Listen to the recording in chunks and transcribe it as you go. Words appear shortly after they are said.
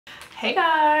Hey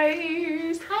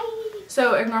guys! Hi!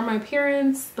 So ignore my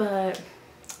appearance, but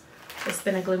it's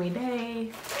been a gloomy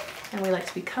day and we like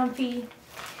to be comfy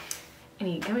and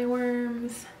eat gummy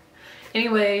worms.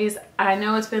 Anyways, I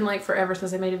know it's been like forever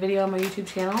since I made a video on my YouTube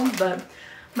channel, but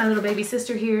my little baby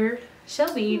sister here,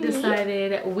 Shelby,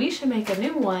 decided we should make a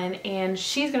new one and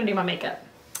she's gonna do my makeup.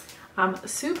 I'm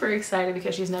super excited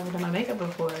because she's never done my makeup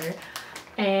before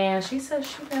and she says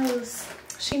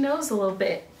she knows a little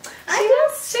bit.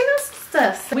 She knows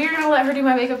stuff. We're gonna let her do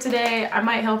my makeup today. I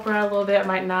might help her out a little bit, I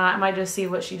might not. I might just see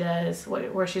what she does,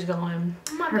 where she's going.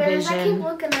 Oh my her goodness, vision. I keep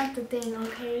looking at the thing,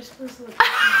 okay? You're supposed to look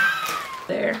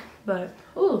there, but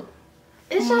ooh.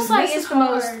 It's just like this it's is the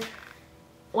hard. most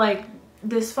like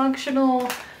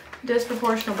disfunctional,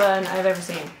 disproportional bun I've ever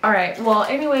seen. Alright, well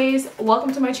anyways,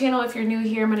 welcome to my channel. If you're new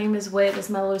here, my name is Whit. This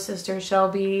is my little sister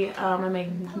Shelby. I make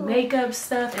makeup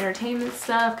stuff, entertainment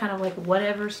stuff, kind of like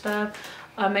whatever stuff.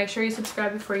 Make sure you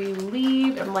subscribe before you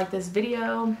leave and like this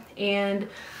video, and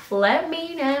let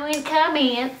me know in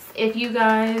comments if you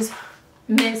guys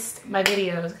missed my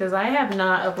videos, because I have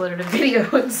not uploaded a video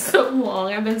in so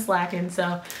long. I've been slacking,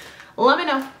 so let me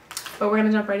know. But we're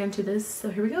gonna jump right into this,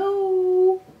 so here we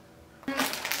go.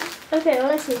 Okay,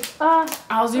 let me see.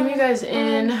 I'll zoom you guys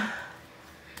in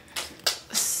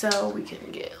so we can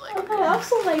get like okay, I'm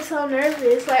still like so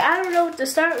nervous. Like I don't know what to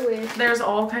start with. there's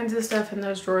all kinds of stuff in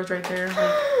those drawers right there, like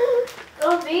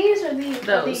Oh, these or these?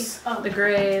 those, These. Oh. the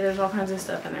gray, there's all kinds of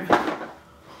stuff in there.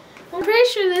 I'm pretty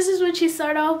sure this is what you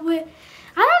start off with.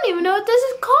 I don't even know what this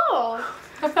is called.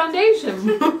 A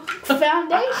foundation.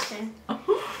 Foundation.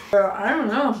 Girl, I don't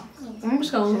know. I'm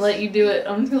just gonna let you do it.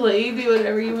 I'm just gonna let you do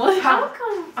whatever you want. How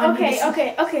come?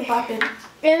 Okay. Pop it.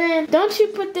 And then don't you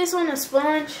put this on a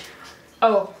sponge?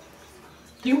 Oh,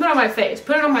 you can put it on my face.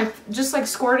 Put it on my, just like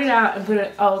squirt it out and put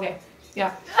it. Oh, okay.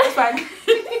 Yeah, that's fine.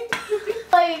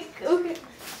 Like, okay.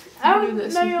 I do don't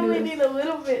this, know you you do only this. need a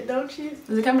little bit, don't you?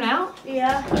 Is it coming out?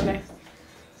 Yeah. Okay.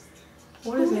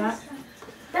 What is that?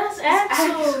 That's Axel.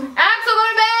 Axel, go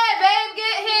to bed, babe.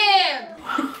 Get him.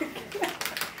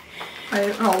 I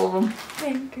ate all of them.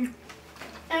 Thank you.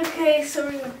 Okay, so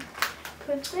we're gonna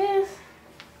put this.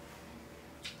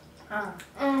 I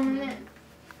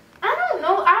don't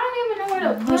know. I don't even know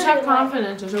where to put Just it. have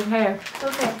confidence. It's okay.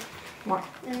 Okay. What?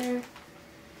 And then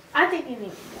I think you need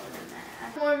more than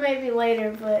that. Or maybe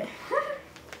later, but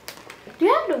do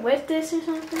you have to wet this or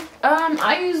something?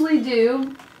 I usually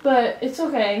do, but it's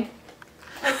okay.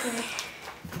 Okay.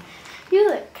 You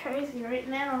look crazy right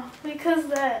now because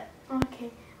that. Okay.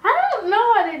 I don't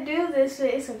know how to do this, but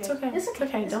it's okay. It's okay. It's okay.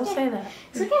 Okay. It's Don't okay. say that.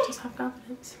 It's okay. Just have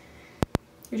confidence.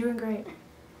 You're doing great.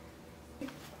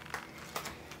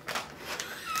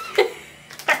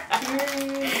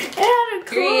 It had a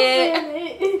Period. in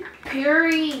it.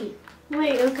 Period.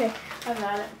 Wait, okay. I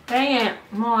got it. Dang it.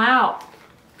 I'm all out.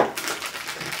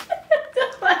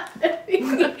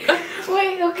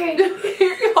 Wait, okay.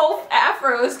 Your whole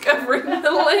afro is covering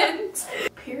the lens.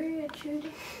 Period,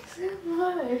 Judy. So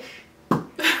much.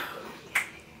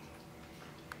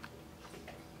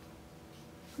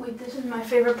 Wait, this is my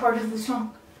favorite part of the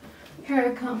song. Here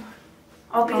I come.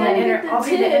 I'll be Oh,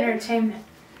 the entertainment.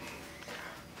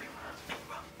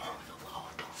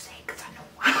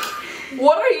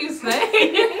 What are you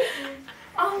saying?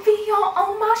 I'll be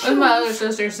on my shoes. It's my other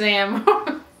sister, Sam.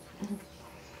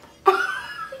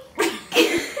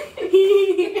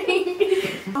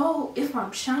 Oh, if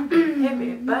I'm shining,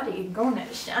 everybody gonna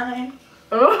shine.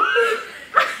 Oh.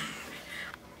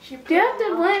 Do you have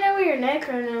to blend over your neck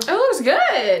right now? It looks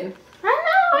good. I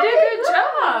know. You did a good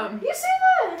job. You see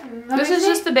that? This is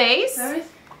just the base?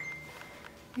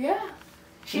 Yeah.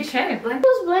 She's Okay.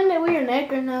 Just blend it with your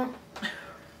neck right now.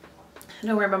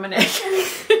 Don't worry about my neck.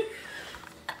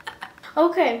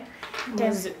 Okay.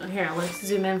 Here, let's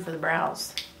zoom in for the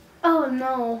brows. Oh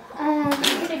no.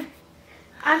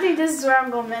 I think this is where I'm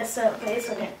gonna mess up, but it's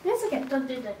okay. It's okay. Don't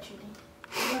do that, Judy.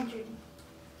 Don't, Judy.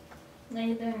 No,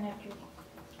 you're doing that, Judy.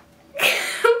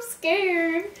 I'm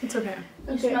scared. It's okay.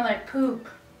 You smell like poop.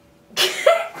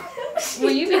 Will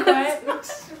you be quiet?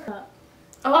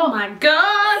 Oh my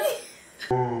god!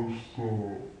 Oh my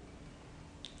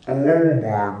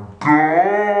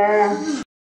god!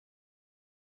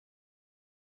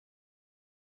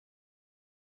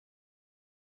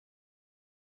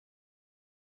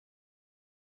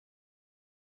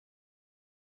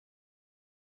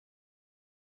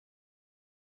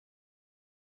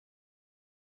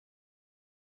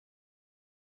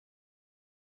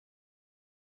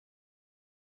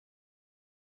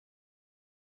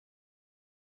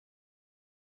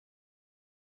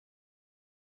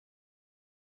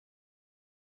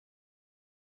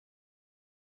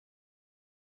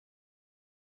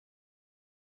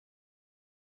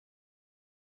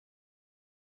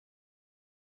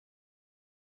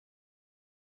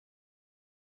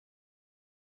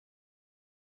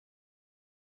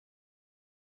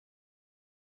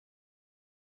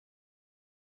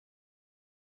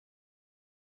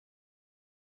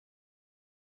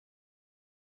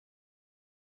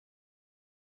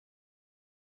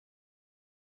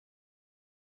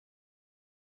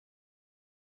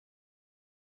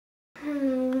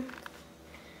 You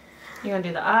gonna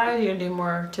do the eyes? You gonna do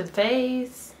more to the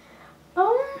face?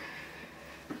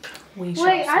 We shall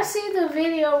Wait, see. I see the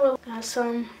video with got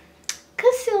some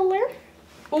concealer.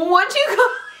 What'd you call?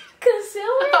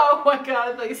 Concealer? Oh my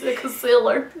god! I thought you said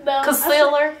concealer. No,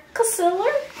 Concealer.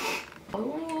 Concealer?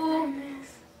 Oh.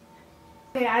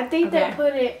 Okay, I think they Okay.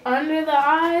 put it under the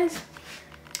eyes.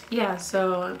 Yeah.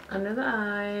 So under the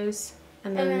eyes,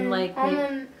 and then like on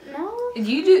the nose.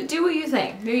 you do what you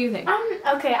think. Do you think?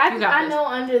 Okay, You got I this. know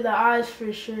under the eyes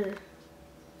for sure.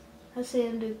 I see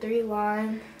him do 3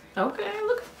 lines. Okay.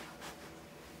 Look.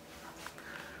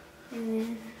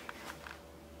 And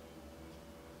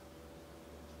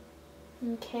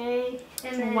then, okay.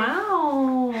 And then,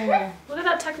 Wow. Look at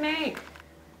that technique.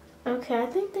 okay, I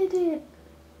think they did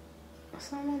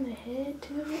some on the head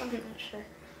too. I'm not sure.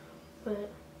 But,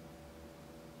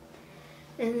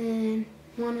 and then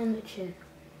one on the chin.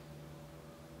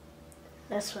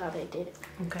 That's how they did it.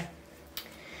 Okay.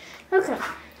 Okay.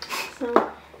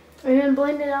 So, we're gonna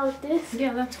blend it out with this.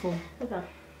 Yeah, that's cool. Okay.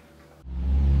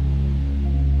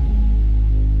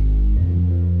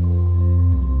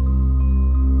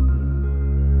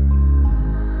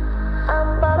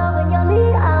 I'm following your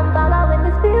lead, I'm following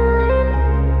this feeling.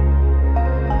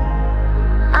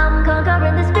 I'm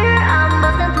conquering the spirit, I'm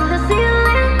busting through the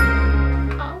ceiling.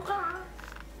 Oh god.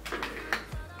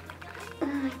 Oh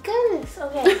my goodness.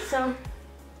 Okay, so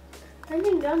I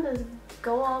think y'all just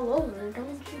go all over,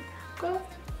 don't you? Go.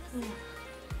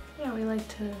 Yeah, we like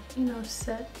to,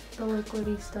 set the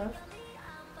liquidy stuff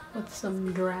with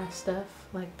some dry stuff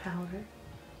like powder.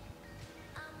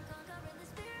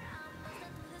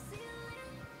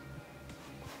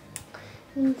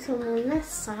 And some on this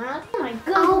side. Oh my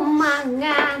god. Oh my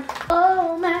god.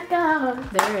 Oh my god.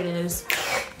 There it is.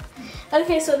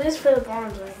 Okay, so this is for the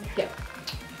bronzer. Yep.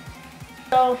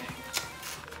 So.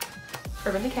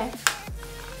 Urban Decay.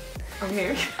 Over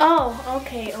here. Oh,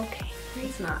 okay.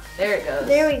 It's not. There it goes.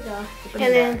 There we go. Open And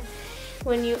it then up.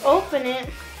 when you open it.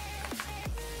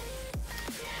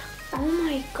 Oh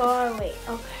my god, wait,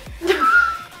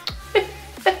 okay.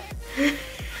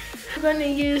 I'm gonna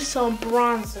use some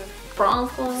bronzer.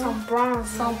 Bronzer. Some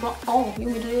bronzer. Oh, you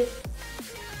want me to do it?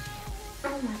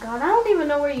 Oh my god, I don't even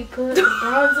know where you put the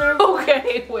bronzer.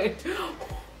 Okay, wait.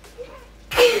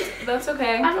 That's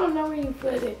okay. I don't know where you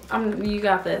put it. You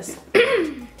got this.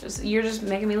 You're just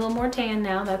making me a little more tan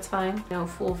now. That's fine. No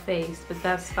full face, but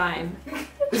that's fine.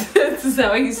 This is how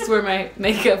I used to wear my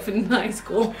makeup in high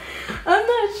school. I'm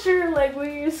not sure like where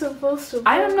you're supposed to put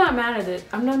I'm not mad at it.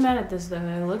 I'm not mad at this though.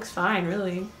 It looks fine,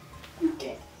 really.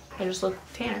 Okay. I just look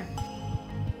tanner.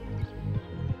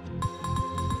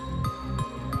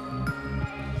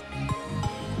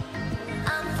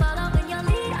 I'm following your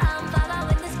lead, I'm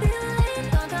following this feeling.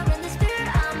 Conquering the spirit,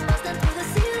 I'm busting through the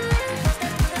ceiling.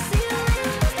 Busting through the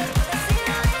ceiling, busting through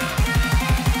the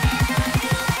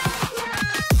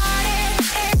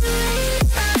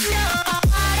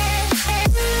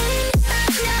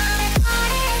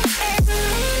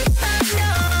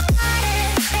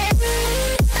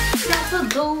That's a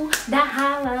go, that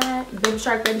highlight. Baby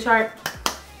shark, baby shark.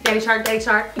 Daddy shark, daddy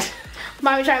shark.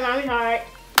 Mommy shark.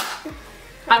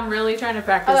 I'm really trying to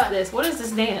practice Okay. this. What is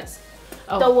this dance?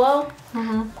 The Oh. wall.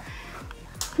 Mm-hmm.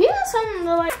 You got something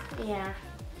to like. Yeah.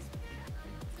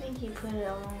 I think you put it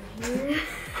along here.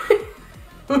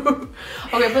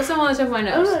 Okay, put some on the tip of my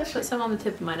nose. Oh, Put some on the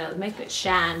tip of my nose. Make it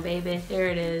shine, baby. There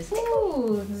it is.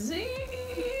 Ooh, zing.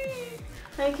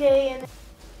 Okay,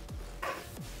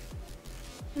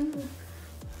 and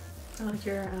I like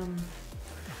your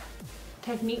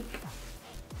technique.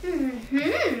 and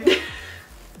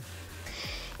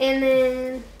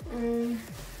then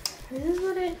this is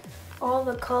what all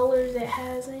the colors it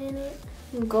has in it.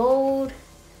 Gold,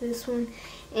 this one,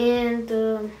 and I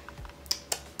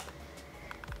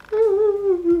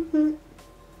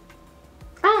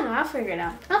don't know. I'll figure it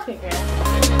out. I'm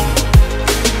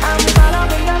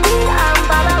following your lead, I'm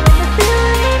following the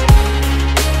feeling.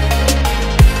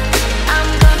 I'm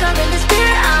conquering the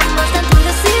spirit, I'm busting through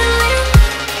the ceiling.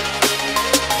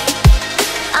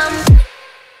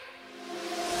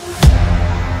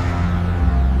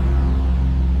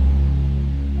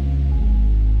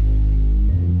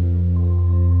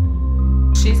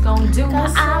 She's gonna do my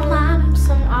Got eyeliner.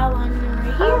 some eyeliner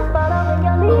right here. I'm following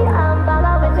your lead, I'm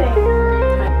following the Okay.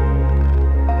 feeling.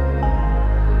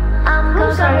 I'm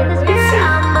conquering the spirit,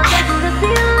 I'm busting through the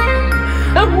ceiling.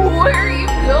 Where are you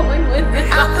going with this?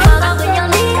 I'm following your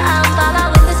lead, I'm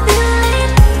following this feeling.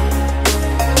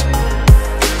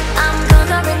 I'm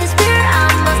conquering the spirit,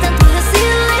 I'm busting through the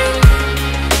ceiling.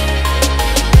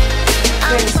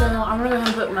 Okay, so I'm really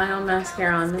gonna put my own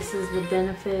mascara on. This is the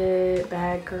Benefit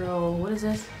Bad Girl, what is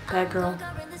this? Bad Girl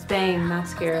Bang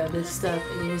mascara. This stuff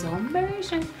is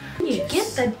amazing. You get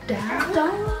the dab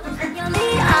dog.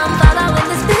 I'm following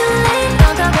the spirit,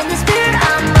 don't go in the spirit.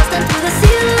 I'm busting through the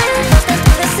ceiling, busting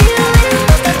through the ceiling,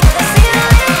 busting through the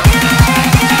ceiling.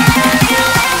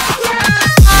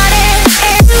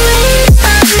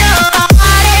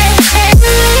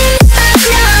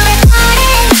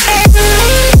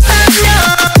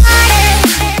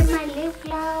 My lip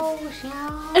gloss,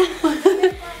 y'all.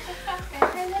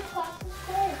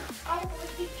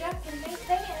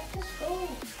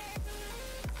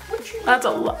 That's a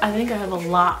lot. I think I have a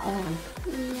lot on.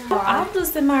 I'll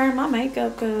just admire my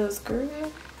makeup because, girl.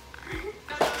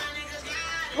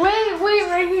 Wait,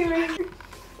 right here.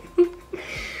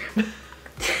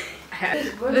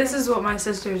 This is what my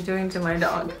sister is doing to my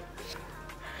dog.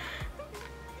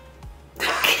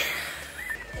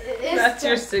 That's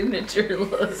your signature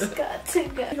look. Got to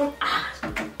go.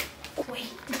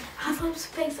 Wait, how's my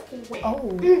face? Wait.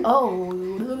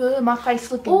 Oh, my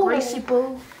face looking greasy,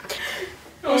 boo.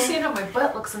 Oh, seeing how my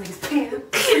butt looks in these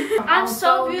pants. I'm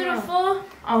so beautiful.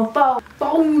 I'm fall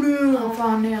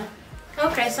now.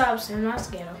 Okay, stop saying my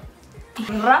ghetto.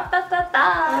 Ra-ta-ta-ta.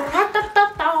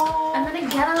 I'm gonna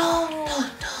get on.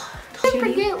 Don't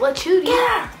forget what Chudy.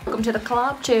 Welcome to the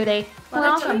club, Judy.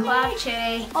 Welcome, Club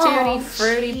Chudy. Tutti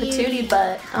fruity patootie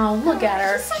butt. Oh, look at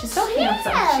her. She's so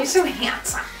handsome. She's so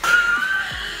handsome.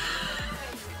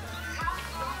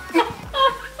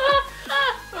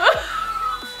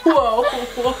 Whoa,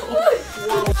 whoa.